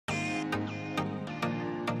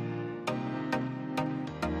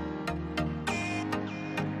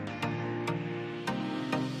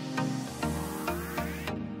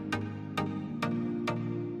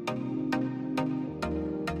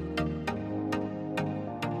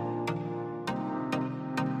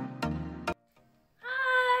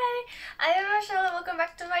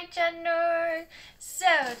back to my channel. So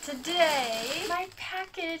today my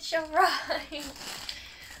package arrived.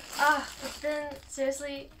 It's been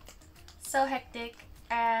seriously so hectic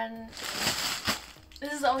and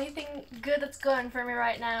this is the only thing good that's going for me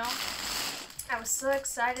right now. I was so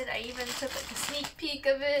excited. I even took like a sneak peek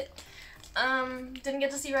of it. Didn't get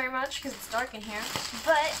to see very much because it's dark in here,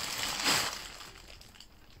 but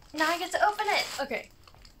now I get to open it. Okay.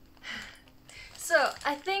 So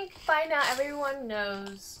I think by now everyone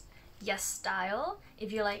knows YESSTYLE.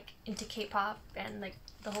 If you're like into K-pop and like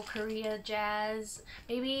the whole Korea jazz,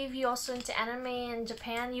 maybe if you're also into anime in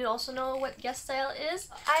Japan, you also know what YESSTYLE is.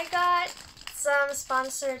 I got some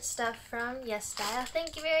sponsored stuff from YESSTYLE.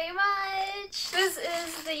 Thank you very much. This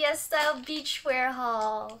is the YESSTYLE beachwear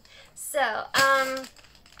haul. So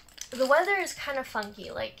the weather is kind of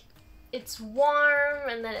funky. Like, it's warm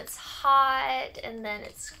and then it's hot and then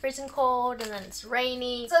it's freezing cold and then it's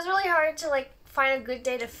rainy. So it's really hard to like find a good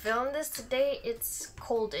day to film this. Today it's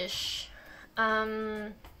coldish. I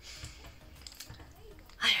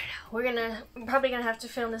don't know. We're probably gonna have to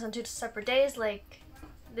film this on 2 separate days. Like,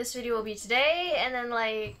 this video will be today and then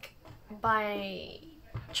like by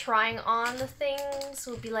trying on the things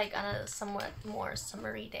will be like on a somewhat more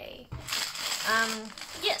summery day.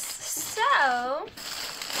 Yes, so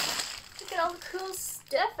look at all the cool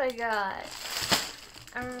stuff I got.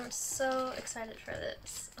 I'm so excited for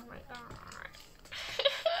this. Oh my god.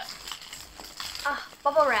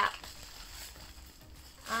 Bubble wrap.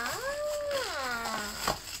 I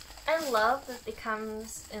love that it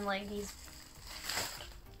comes in like these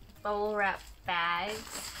bubble wrap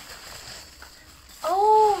bags.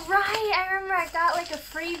 Oh right, I remember I got like a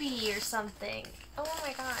freebie or something. Oh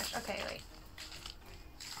my gosh. Okay, wait.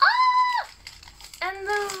 And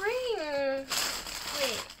the ring!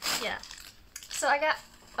 Wait, yeah. So I got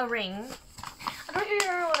a ring. I don't even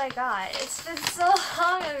remember what I got. It's been so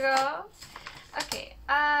long ago. Okay,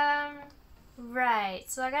 right.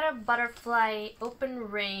 So I got a butterfly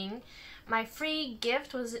open ring. My free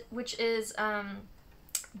gift which is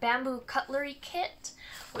bamboo cutlery kit,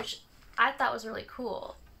 which I thought was really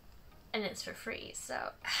cool. And it's for free,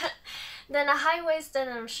 so. Then a high-waist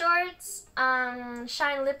denim shorts,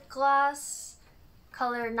 shine lip gloss,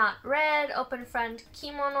 color not red, open front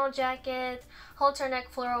kimono jacket, halter neck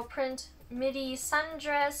floral print, midi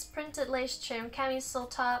sundress, printed lace trim camisole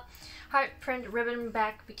top, heart print ribbon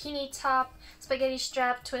back bikini top, spaghetti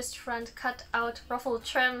strap, twist front, cut out, ruffle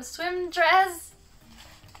trim, swim dress.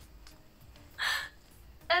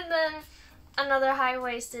 And then another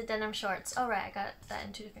high-waisted denim shorts. Oh right, I got that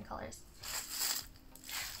in 2 different colors.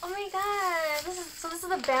 Oh my god, this is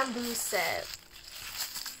the bamboo set.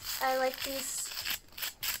 I like these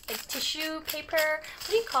like tissue paper. What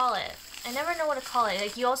do you call it? I never know what to call it.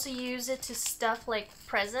 Like, you also use it to stuff like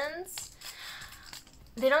presents.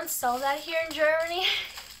 They don't sell that here in Germany.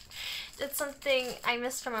 It's something I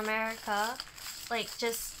miss from America. Like,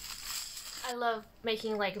 just I love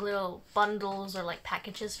making like little bundles or like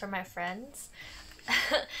packages for my friends.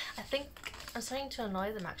 I think I'm starting to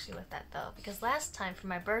annoy them actually with that though, because last time for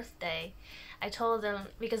my birthday I told them,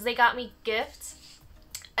 because they got me gifts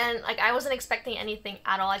and like I wasn't expecting anything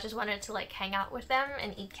at all. I just wanted to like hang out with them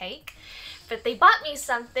and eat cake, but they bought me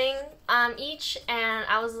something each, and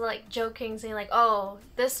I was like joking saying like, oh,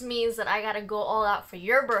 this means that I gotta go all out for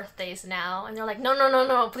your birthdays now, and they're like,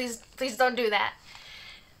 no, please don't do that.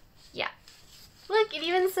 Yeah. Look, it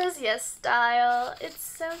even says YESSTYLE. It's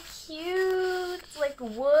so cute. It's like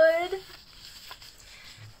wood.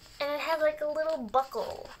 And it has like a little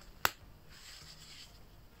buckle.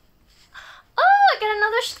 Oh, I got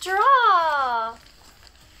another straw.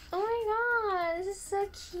 Oh my god, this is so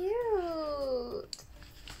cute.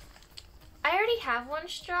 I already have one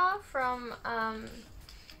straw from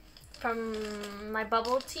my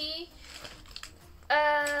bubble tea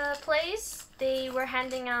place. They were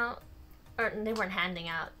handing out, or they weren't handing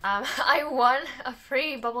out. I won a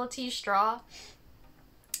free bubble tea straw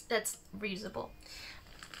that's reusable.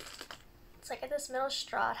 It's like this middle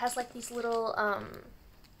straw. It has like these little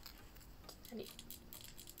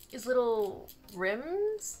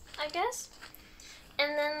rims, I guess.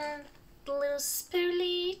 And then the little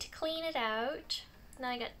spoolie to clean it out. Now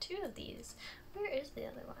I got 2 of these. Where is the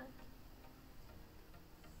other one?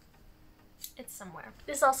 It's somewhere.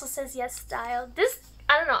 This also says YESSTYLE. This,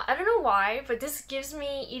 I don't know why, but this gives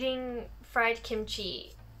me eating fried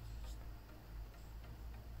kimchi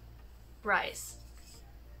rice.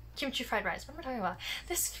 Kimchi fried rice. What am I talking about?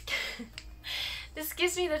 This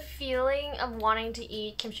gives me the feeling of wanting to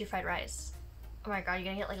eat kimchi fried rice. Oh my god, you're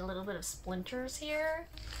gonna get like a little bit of splinters here.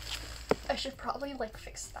 I should probably like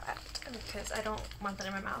fix that because I don't want that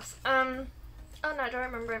in my mouth. Oh no, I don't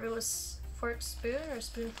remember if it was fork spoon or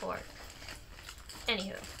spoon fork.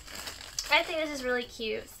 Anywho, I think this is really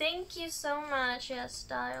cute. Thank you so much,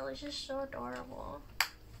 YESSTYLE. It's just so adorable.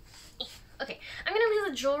 Okay, I'm gonna leave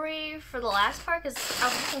the jewelry for the last part because I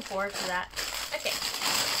was looking forward to that. Okay.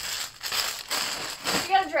 We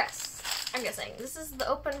got a dress, I'm guessing. This is the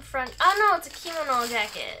open front. Oh no, it's a kimono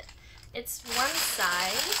jacket. It's one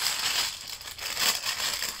size.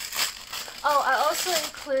 Oh, I also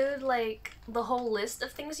include like the whole list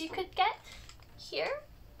of things you could get here.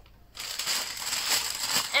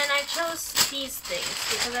 And I chose these things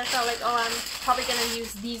because I felt like, oh, I'm probably gonna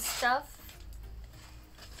use these stuff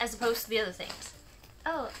as opposed to the other things.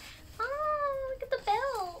 Oh, look at the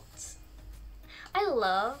belt. I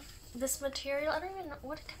love this material. I don't even know,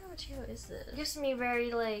 what kind of material is this? It gives me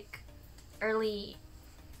very like early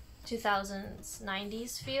 2000s,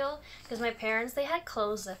 90s feel, because my parents, they had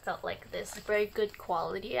clothes that felt like this, very good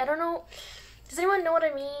quality. I don't know, does anyone know what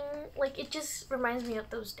I mean? Like, it just reminds me of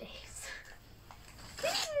those days.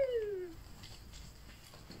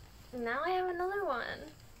 Now I have another one.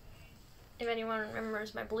 If anyone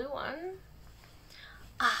remembers my blue one.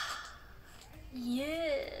 Ah,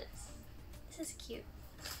 yes. This is cute.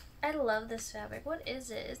 I love this fabric. What is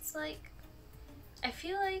it? It's like, I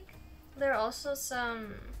feel like there are also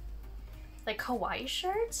some like Hawaii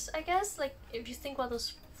shirts, I guess. Like if you think about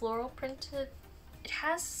those floral printed, it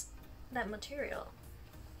has that material.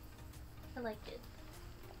 I like it.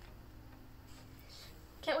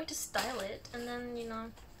 Can't wait to style it and then, you know.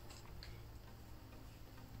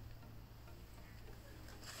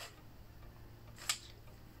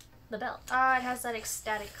 The belt. Ah, it has that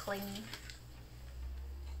ecstatic cling.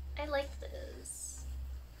 I like this.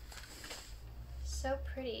 So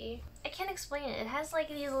pretty. I can't explain it. It has like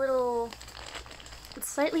these little, it's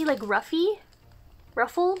slightly like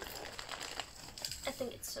ruffled. I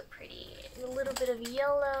think it's so pretty. A little bit of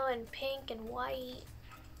yellow and pink and white.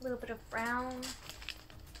 A little bit of brown.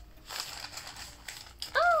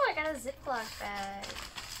 Oh, I got a Ziploc bag.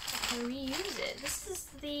 I can reuse it. This is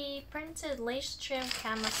the printed lace trim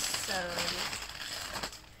camisole.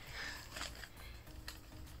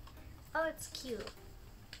 Oh, it's cute.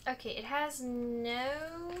 Okay, it has no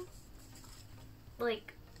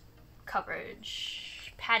like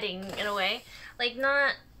coverage, padding in a way. Like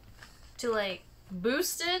not to like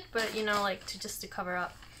boost it, but you know, like to cover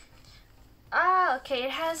up. Ah, okay,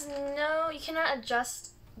 it has no, you cannot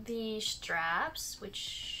adjust the straps,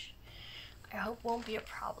 which I hope won't be a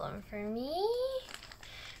problem for me,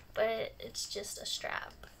 but it's just a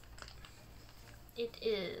strap. It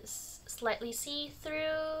is slightly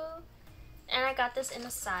see-through, and I got this in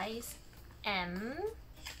a size M.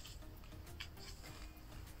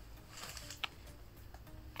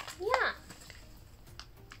 Yeah.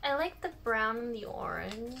 I like the brown and the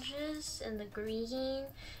oranges and the green.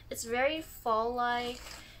 It's very fall-like.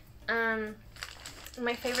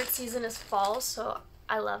 My favorite season is fall, so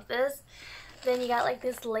I love this. Then you got like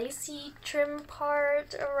this lacy trim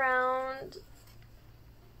part around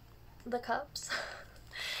the cups.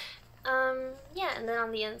 Yeah, and then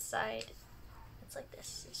on the inside, it's like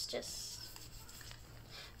this. It's just,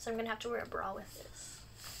 so I'm gonna have to wear a bra with this.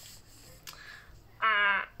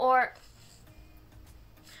 Or,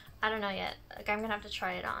 I don't know yet. Like, I'm gonna have to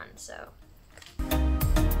try it on, so.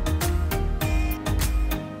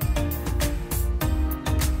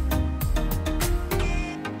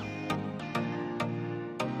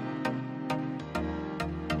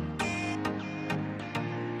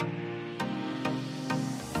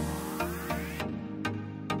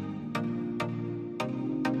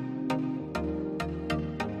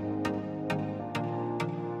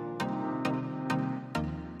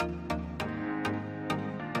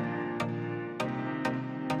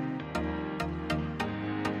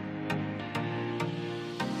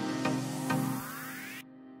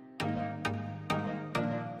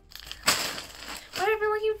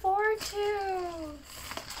 Forward to.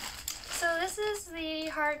 So this is the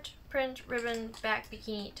heart print ribbon back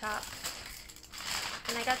bikini top,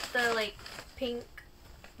 and I got the like pink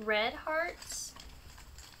red hearts.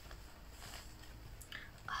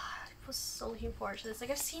 I was so looking forward to this. Like,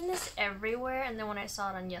 I've seen this everywhere, and then when I saw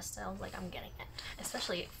it on YESSTYLE, I was like, I'm getting it,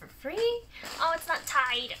 especially for free. Oh, it's not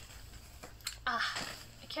tied. I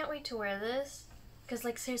can't wait to wear this, because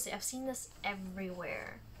like seriously, I've seen this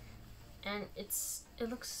everywhere. And it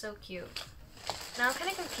looks so cute. Now I'm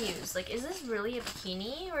kind of confused. Like, is this really a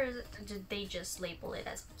bikini, or did they just label it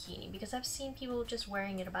as bikini? Because I've seen people just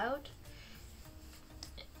wearing it about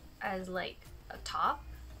as like a top.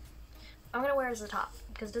 I'm gonna wear it as a top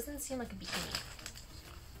because it doesn't seem like a bikini.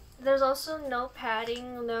 There's also no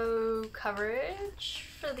padding, no coverage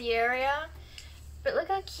for the area. But look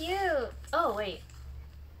how cute. Oh, wait.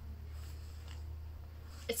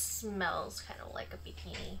 It smells kind of like a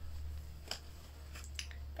bikini.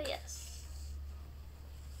 But yes.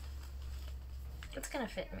 It's gonna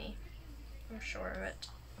fit me. I'm sure of it.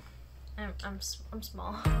 I'm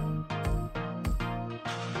small.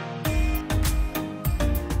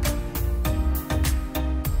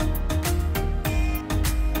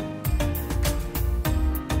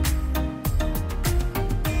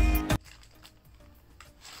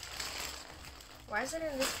 Why is it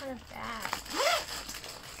in this kind of bag?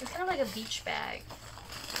 It's kind of like a beach bag.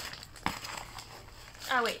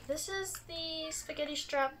 Ah, wait, this is the spaghetti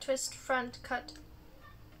strap twist front cut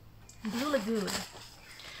Blue Lagoon.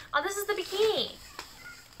 Oh, this is the bikini.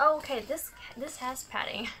 Oh, okay, this has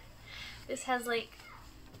padding. This has like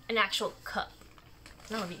an actual cup. I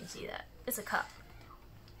don't know if you can see that. It's a cup.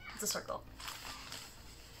 It's a circle.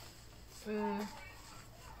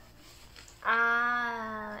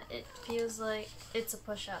 It feels like it's a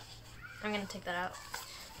push-up. I'm gonna take that out.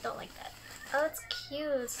 Don't like that. Oh, it's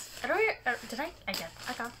cute. I don't.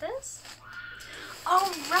 I got this?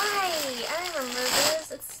 Oh right! I remember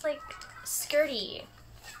this. It's like skirty.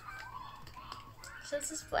 So it's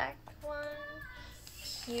this black one.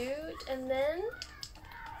 Cute. And then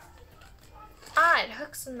it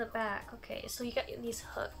hooks in the back. Okay, so you got these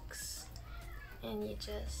hooks and you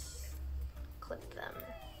just clip them.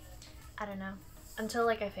 I don't know. Until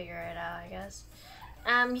like I figure it out, I guess.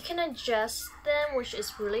 You can adjust them, which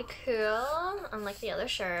is really cool, unlike the other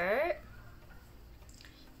shirt.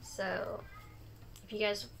 So if you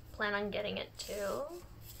guys plan on getting it too,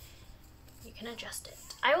 you can adjust it.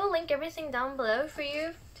 I will link everything down below for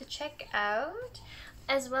you to check out,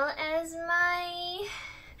 as well as my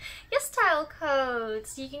YESSTYLE code,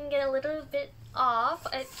 so you can get a little bit off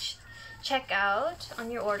at checkout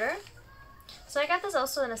on your order. So I got this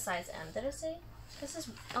also in a size M. Did I say? This is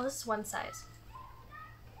one size.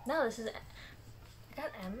 No, this is. I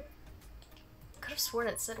got M. Could have sworn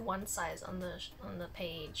it said one size on the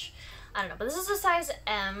page. I don't know, but this is a size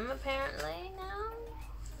M apparently now,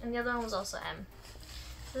 and the other one was also M.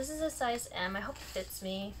 So this is a size M. I hope it fits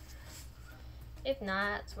me. If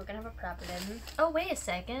not, we're gonna have a problem. Oh wait a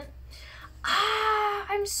second.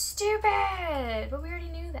 I'm stupid. But we already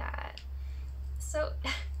knew that. So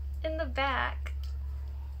in the back,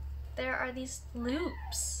 there are these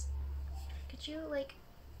loops. Could you like,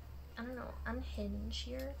 I don't know, unhinge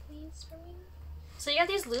here please for me? So you got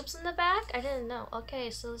these loops in the back? I didn't know. Okay,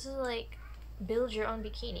 so this is like build your own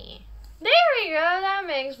bikini. There we go, that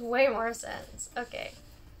makes way more sense. Okay.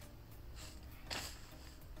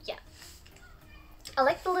 Yeah. I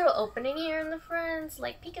like the little opening here in the front, it's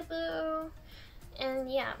like peekaboo.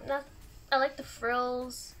 And yeah, I like the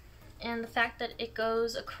frills and the fact that it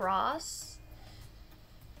goes across.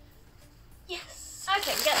 Yes.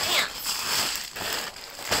 Okay, we got pants.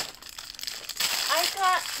 I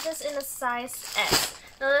got this in a size S.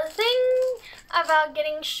 Now the thing about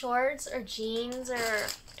getting shorts or jeans or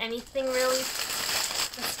anything really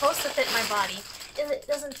that's supposed to fit my body is it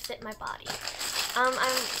doesn't fit my body. I'm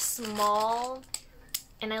small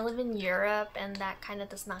and I live in Europe and that kind of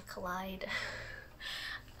does not collide.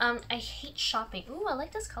 I hate shopping. Ooh, I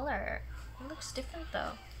like this color. It looks different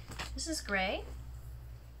though. This is gray.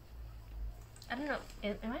 I don't know.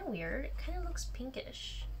 Am I weird? It kind of looks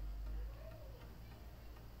pinkish.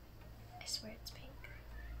 I swear it's pink.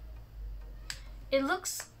 It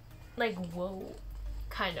looks like whoa,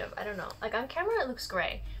 kind of. I don't know. Like on camera it looks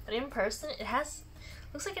gray, but in person it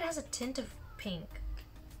looks like it has a tint of pink.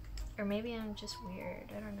 Or maybe I'm just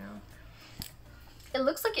weird. I don't know. It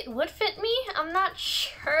looks like it would fit me. I'm not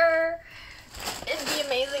sure. It'd be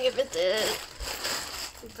amazing if it did.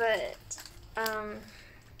 But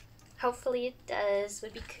hopefully it does.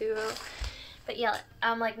 Would be cool. But yeah,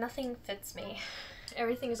 like nothing fits me.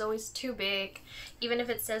 Everything is always too big. Even if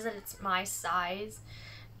it says that it's my size,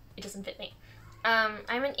 it doesn't fit me. I'm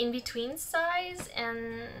an in-between size,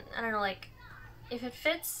 and I don't know, like if it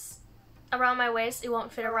fits around my waist, it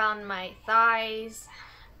won't fit around my thighs.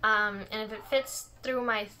 And if it fits through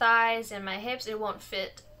my thighs and my hips, it won't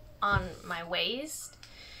fit on my waist.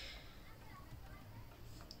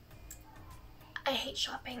 I hate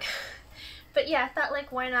shopping. But yeah, I thought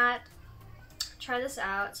like why not try this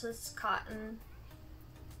out. So it's cotton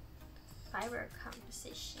fiber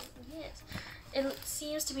composition. Yes. It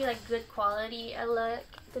seems to be like good quality. I like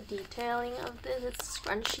the detailing of this. It's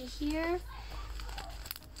scrunchy here.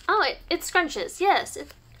 Oh, it scrunches. Yes,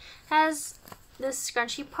 it has this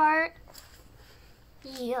scrunchy part.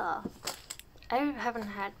 Yeah. I haven't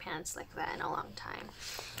had pants like that in a long time.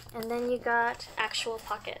 And then you got actual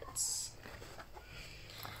pockets.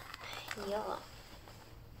 Yeah.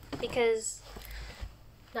 because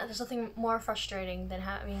there's nothing more frustrating than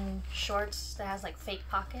having shorts that has like fake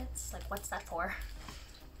pockets. Like, what's that for?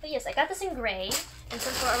 But yes, I got this in gray, and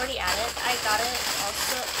since we're already at it, I got it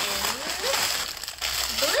also in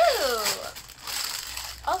blue.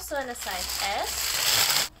 Also in a size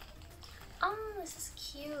S. Oh, this is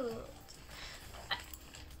cute.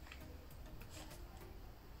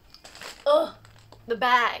 Oh, the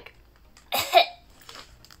bag.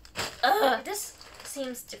 This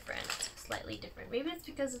seems different, slightly different. Maybe it's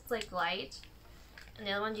because it's like light, and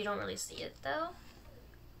the other one you don't really see it though.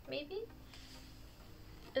 Maybe?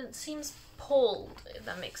 It seems pulled, if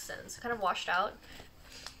that makes sense. Kind of washed out.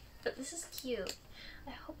 But this is cute.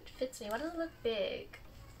 I hope it fits me. Why does it look big?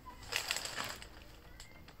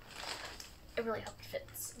 I really hope it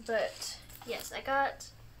fits. But yes, I got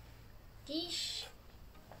these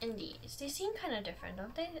and these. They seem kind of different,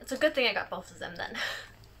 don't they? It's a good thing I got both of them then.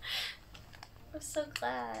 I'm so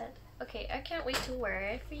glad. Okay, I can't wait to wear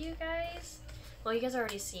it for you guys. Well, you guys are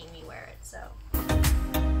already seeing me wear it, so.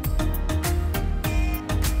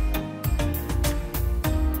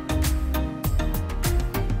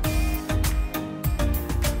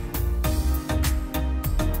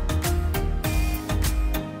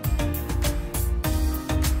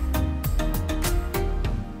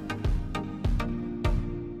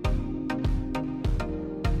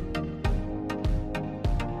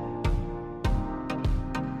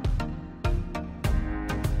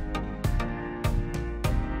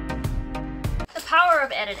 Power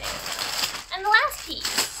of editing. And the last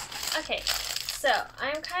piece. Okay, so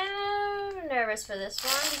I'm kind of nervous for this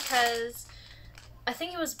one because I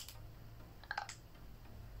think it was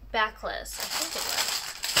backless. I think it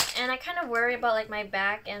was. And I kind of worry about like my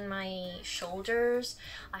back and my shoulders.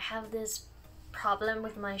 I have this problem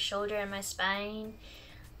with my shoulder and my spine.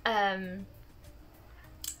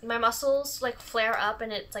 My muscles like flare up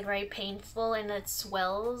and it's like very painful and it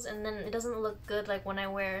swells, and then it doesn't look good like when I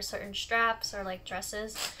wear certain straps or like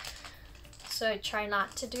dresses. So I try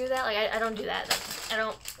not to do that. Like I don't do that. Like, I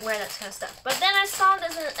don't wear that kind of stuff. But then I saw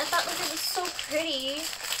this and I thought, look, it was so pretty,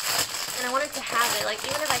 and I wanted to have it. Like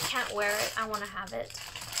even if I can't wear it, I want to have it,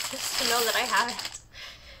 just to know that I have it.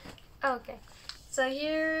 Okay, so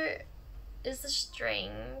here is the string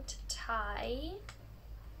to tie.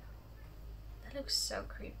 It looks so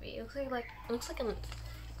creepy. It looks like an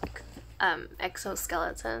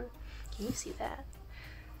exoskeleton. Can you see that?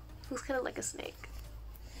 It looks kind of like a snake.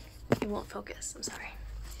 It won't focus. I'm sorry.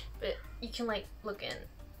 But you can like look in,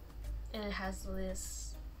 and it has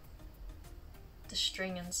the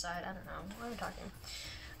string inside. I don't know. What am I talking?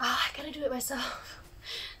 Ah, I gotta do it myself.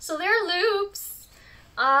 So there are loops.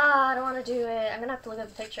 Ah, I don't want to do it. I'm gonna have to look at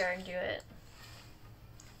the picture and do it.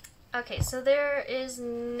 Okay, so there is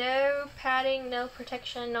no padding, no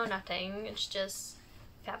protection, no nothing. It's just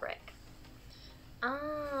fabric.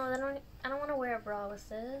 Oh, I don't want to wear a bra with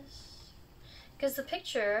this. Because the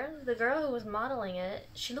picture, the girl who was modeling it,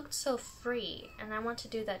 she looked so free. And I want to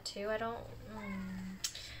do that too. I don't...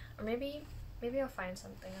 Or maybe I'll find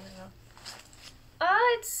something. I don't know.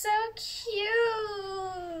 Oh, it's so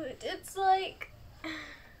cute! It's like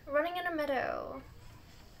running in a meadow.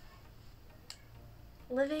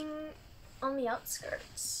 Living on the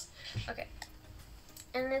outskirts. Okay.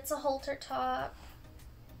 And it's a halter top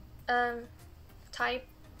type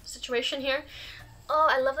situation here. Oh,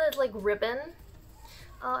 I love that like ribbon.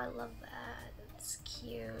 Oh, I love that. It's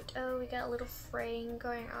cute. Oh, we got a little fraying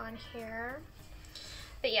going on here.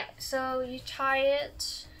 But yeah, so you tie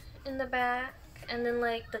it in the back, and then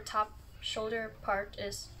like the top shoulder part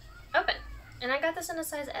is open. And I got this in a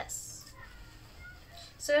size S.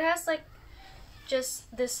 So it has like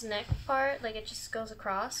just this neck part, like it just goes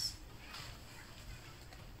across.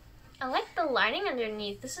 I like the lining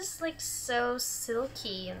underneath. This is like so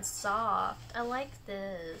silky and soft. I like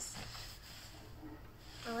this.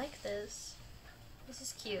 I like this. This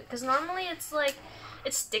is cute. Because normally it's like,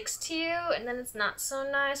 it sticks to you and then it's not so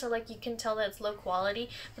nice, or like you can tell that it's low quality.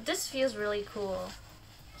 But this feels really cool.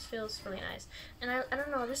 This feels really nice. And I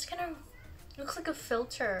don't know, this kind of looks like a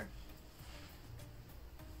filter.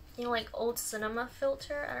 You know, like old cinema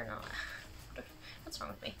filter? I don't know. What's wrong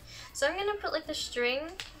with me? So I'm gonna put like the string,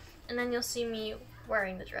 and then you'll see me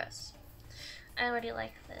wearing the dress. I already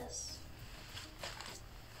like this.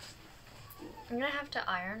 I'm gonna have to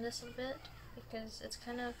iron this a bit because it's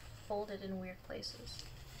kind of folded in weird places.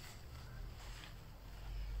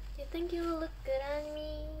 Do you think it will look good on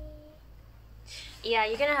me? Yeah,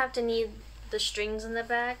 you're gonna have to need the strings in the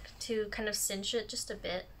back to kind of cinch it just a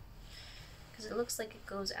bit, because it looks like it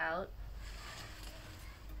goes out.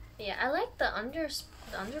 But yeah, I like the under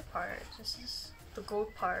part. This is the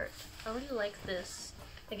gold part. I really like this.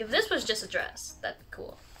 Like if this was just a dress, that'd be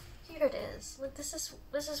cool. Here it is. Look, this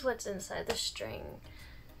is what's inside the string.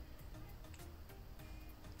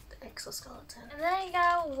 The exoskeleton. And then I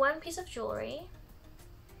got one piece of jewelry.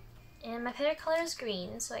 And my favorite color is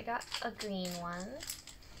green, so I got a green one.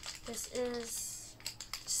 This is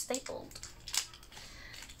stapled.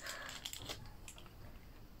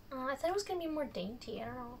 I thought it was gonna be more dainty. I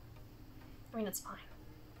don't know. I mean, it's fine.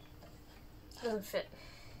 It doesn't fit.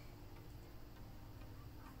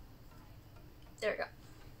 There we go.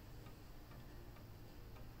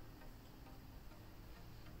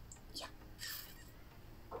 Yeah.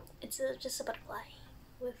 It's just a butterfly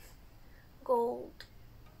with gold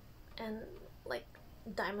and like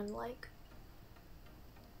diamond-like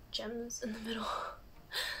gems in the middle.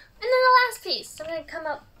 And then the last piece. I'm gonna come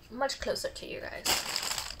up much closer to you guys.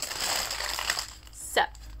 So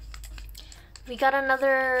we got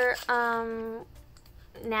another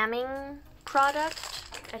namming product.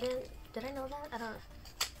 Did I know that? I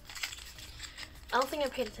don't think I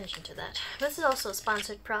paid attention to that. This is also a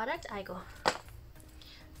sponsored product. I go.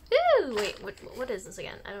 Ooh, wait, what is this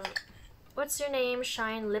again? I don't. What's your name?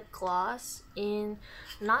 Shine lip gloss in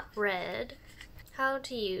not red. How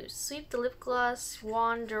to use. Sweep the lip gloss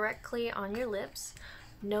wand directly on your lips.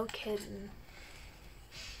 No kidding.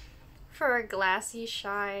 For a glassy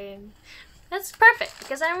shine. That's perfect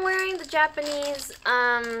because I'm wearing the Japanese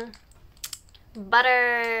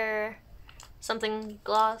butter something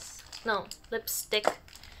gloss. No, lipstick.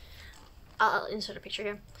 I'll insert a picture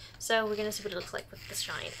here. So we're gonna see what it looks like with the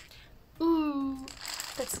shine. Ooh,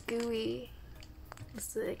 that's gooey.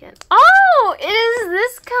 Let's do it again. Oh, it is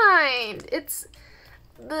this kind. It's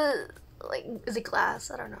the, like, is it glass?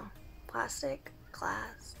 I don't know. Plastic?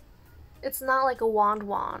 Glass. It's not like a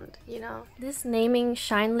wand, you know? This naming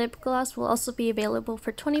shine lip gloss will also be available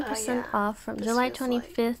for 20% off from July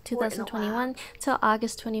 25th, 2021 till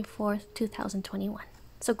August 24th, 2021.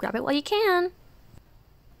 So grab it while you can.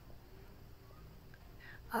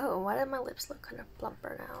 Oh, why did my lips look kind of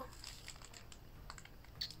plumper now?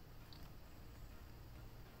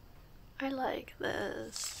 I like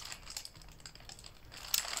this.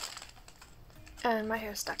 And my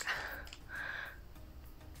hair's stuck.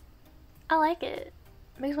 I like it.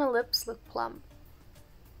 Makes my lips look plump.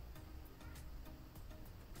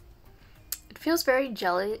 It feels very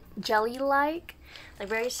jelly-like, like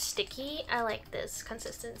very sticky. I like this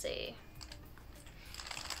consistency.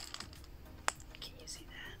 Can you see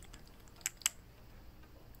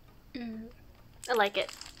that? I like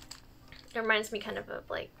it. It reminds me kind of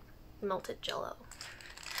like melted jello.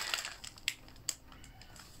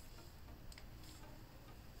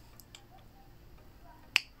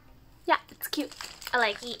 Yeah, it's cute. I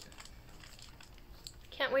like it.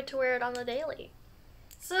 Can't wait to wear it on the daily.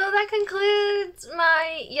 So that concludes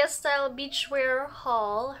my YESSTYLE beachwear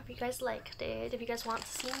haul. Hope you guys liked it. If you guys want to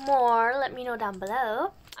see more, let me know down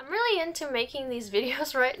below. I'm really into making these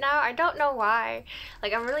videos right now. I don't know why.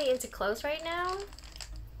 Like, I'm really into clothes right now.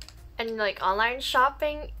 And like online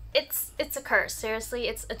shopping, it's a curse. Seriously,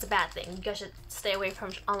 it's a bad thing. You guys should stay away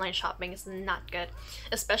from online shopping. It's not good.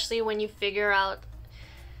 Especially when you figure out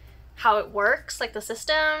how it works, like the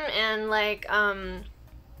system, and like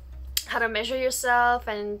how to measure yourself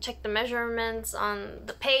and check the measurements on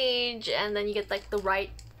the page, and then you get like the right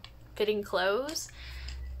fitting clothes.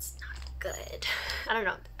 It's not good. I don't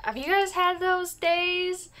know. Have you guys had those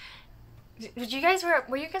days? Did you guys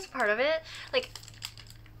were you guys part of it? Like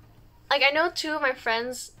I know two of my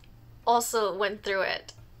friends also went through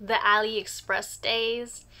it. The AliExpress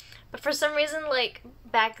days. But for some reason, like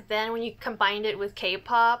back then when you combined it with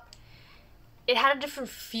K-pop, it had a different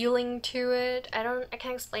feeling to it. I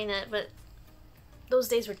can't explain it, but those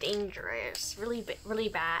days were dangerous. Really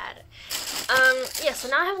bad. Yeah, so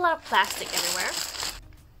now I have a lot of plastic everywhere.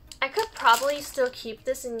 I could probably still keep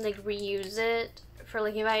this and like reuse it for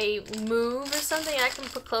like if I move or something, I can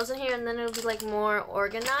put clothes in here and then it'll be like more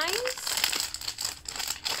organized.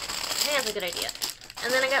 I think that's a good idea.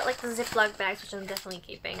 And then I got like the Ziploc bags, which I'm definitely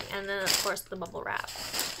keeping, and then of course the bubble wrap.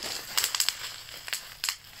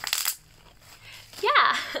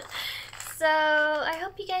 Yeah, so I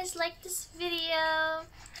hope you guys liked this video.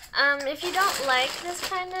 If you don't like this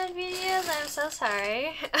kind of videos, I'm so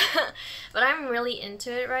sorry. But I'm really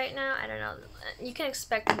into it right now. I don't know. You can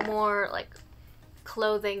expect more like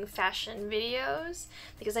clothing fashion videos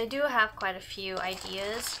because I do have quite a few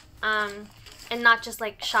ideas. And not just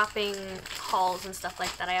like shopping hauls and stuff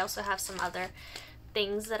like that. I also have some other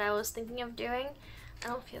things that I was thinking of doing. I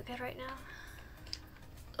don't feel good right now.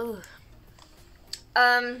 Ugh.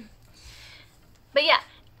 But yeah,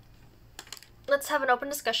 let's have an open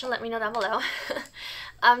discussion. Let me know down below.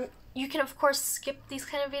 you can of course skip these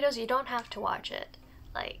kind of videos. You don't have to watch it.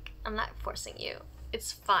 Like, I'm not forcing you.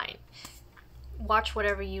 It's fine. Watch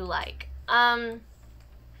whatever you like.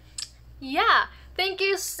 Yeah. Thank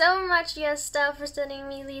you so much, YESSTYLE, for sending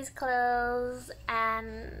me these clothes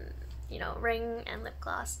and, you know, ring and lip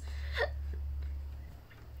gloss.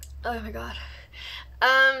 Oh my god.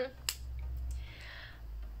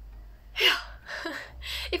 Yeah.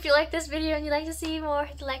 If you like this video and you'd like to see more,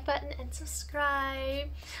 hit the like button and subscribe.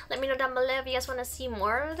 Let me know down below if you guys want to see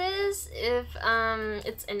more of this, if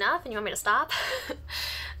it's enough and you want me to stop.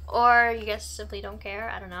 Or you guys simply don't care,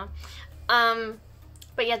 I don't know.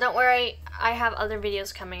 But yeah, don't worry, I have other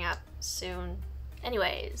videos coming up soon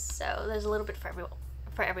anyways, so there's a little bit for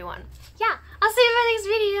everyone. Yeah, I'll see you in my next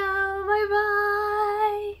video. Bye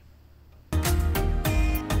bye.